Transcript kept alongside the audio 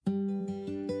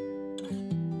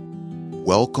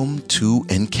Welcome to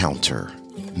Encounter.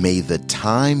 May the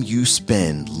time you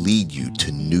spend lead you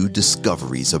to new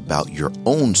discoveries about your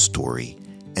own story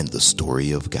and the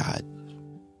story of God.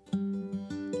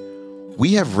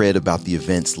 We have read about the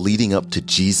events leading up to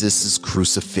Jesus'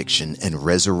 crucifixion and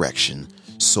resurrection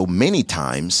so many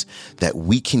times that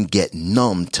we can get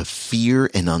numb to fear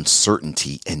and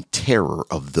uncertainty and terror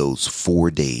of those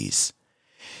 4 days.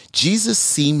 Jesus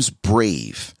seems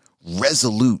brave,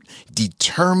 resolute,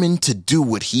 determined to do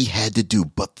what he had to do,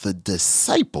 but the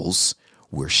disciples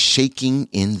were shaking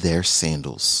in their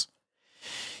sandals.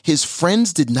 His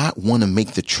friends did not want to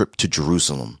make the trip to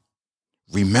Jerusalem.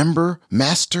 Remember,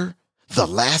 Master, the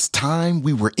last time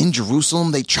we were in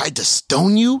Jerusalem, they tried to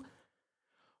stone you?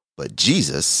 But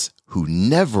Jesus, who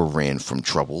never ran from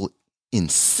trouble,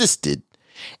 insisted,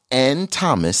 and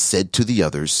Thomas said to the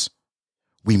others,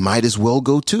 "We might as well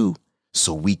go too,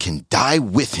 so we can die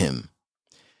with him."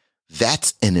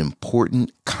 That's an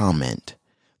important comment.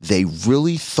 They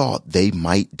really thought they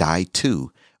might die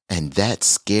too, and that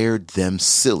scared them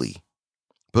silly.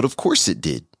 But of course it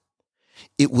did.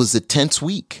 It was a tense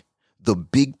week. The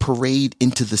big parade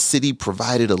into the city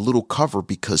provided a little cover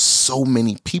because so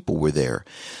many people were there.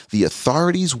 The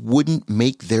authorities wouldn't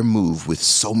make their move with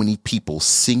so many people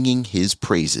singing his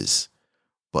praises.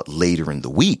 But later in the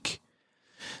week,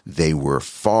 they were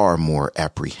far more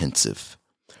apprehensive.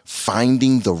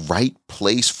 Finding the right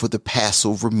place for the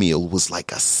Passover meal was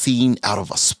like a scene out of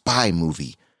a spy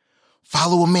movie.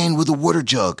 Follow a man with a water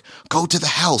jug. Go to the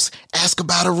house. Ask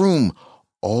about a room.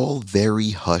 All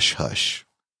very hush-hush.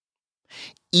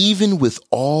 Even with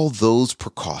all those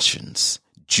precautions,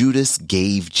 Judas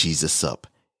gave Jesus up.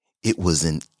 It was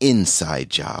an inside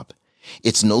job.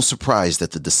 It's no surprise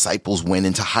that the disciples went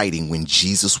into hiding when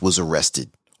Jesus was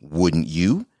arrested. Wouldn't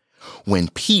you? When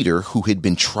Peter, who had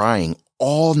been trying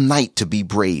all night to be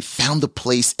brave, found a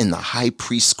place in the high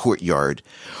priest's courtyard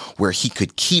where he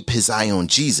could keep his eye on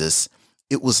Jesus,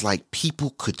 it was like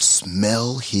people could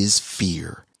smell his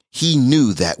fear. He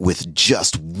knew that with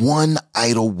just one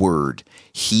idle word,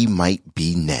 he might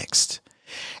be next.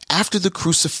 After the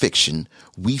crucifixion,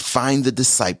 we find the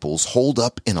disciples holed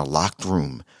up in a locked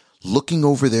room, looking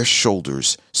over their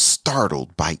shoulders,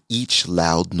 startled by each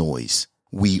loud noise.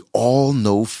 We all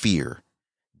know fear.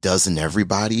 Doesn't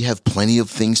everybody have plenty of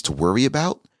things to worry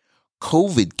about?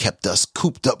 COVID kept us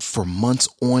cooped up for months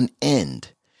on end.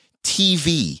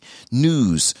 TV,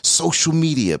 news, social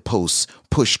media posts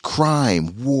push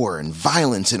crime, war, and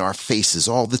violence in our faces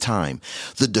all the time.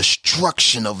 The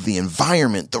destruction of the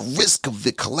environment, the risk of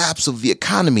the collapse of the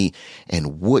economy,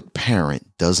 and what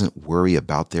parent doesn't worry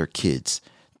about their kids?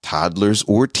 Toddlers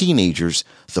or teenagers,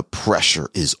 the pressure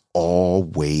is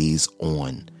always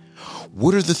on.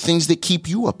 What are the things that keep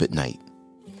you up at night?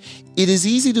 It is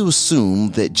easy to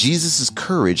assume that Jesus'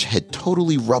 courage had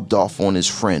totally rubbed off on his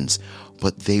friends,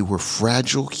 but they were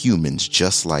fragile humans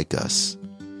just like us.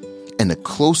 And the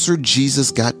closer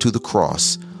Jesus got to the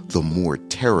cross, the more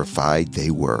terrified they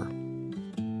were.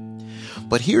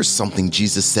 But here's something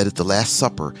Jesus said at the Last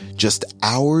Supper just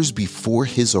hours before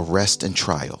his arrest and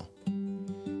trial.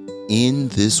 "In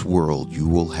this world you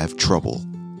will have trouble,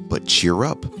 but cheer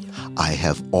up. I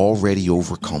have already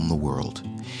overcome the world."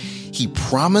 He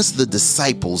promised the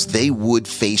disciples they would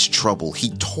face trouble. He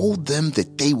told them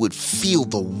that they would feel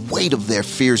the weight of their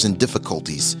fears and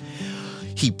difficulties.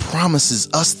 He promises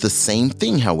us the same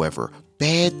thing, however.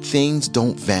 Bad things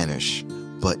don't vanish,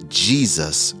 but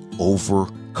Jesus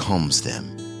overcomes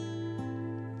them.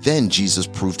 Then Jesus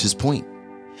proved his point,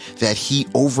 that he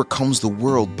overcomes the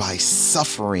world by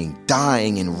suffering,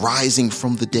 dying, and rising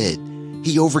from the dead.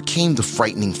 He overcame the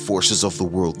frightening forces of the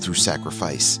world through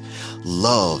sacrifice,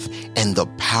 love, and the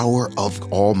power of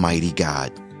Almighty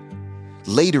God.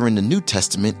 Later in the New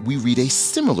Testament, we read a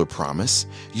similar promise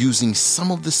using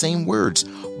some of the same words,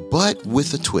 but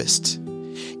with a twist.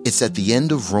 It's at the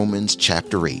end of Romans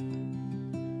chapter 8.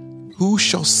 "Who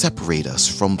shall separate us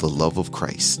from the love of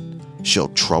Christ? Shall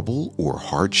trouble or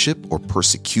hardship or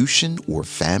persecution or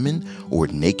famine or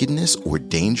nakedness or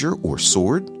danger or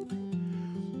sword?"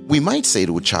 We might say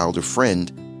to a child or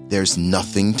friend, "There's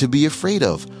nothing to be afraid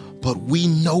of," but we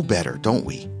know better, don't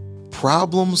we?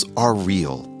 Problems are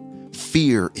real.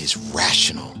 Fear is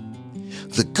rational.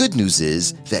 The good news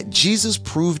is that Jesus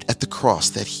proved at the cross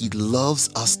that he loves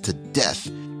us to death.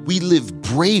 We live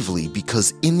bravely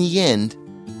because in the end,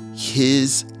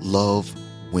 his love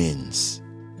wins.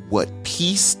 What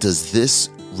peace does this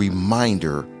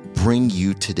reminder bring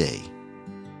you today?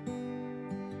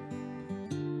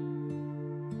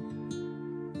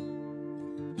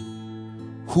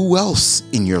 Who else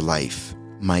in your life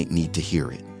might need to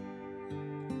hear it?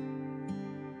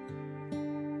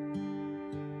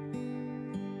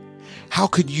 How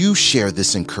could you share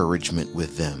this encouragement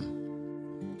with them?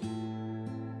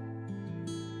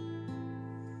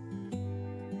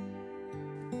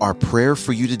 Our prayer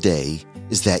for you today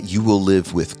is that you will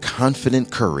live with confident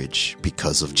courage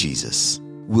because of Jesus.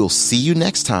 We'll see you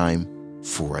next time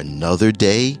for another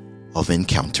day of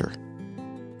encounter.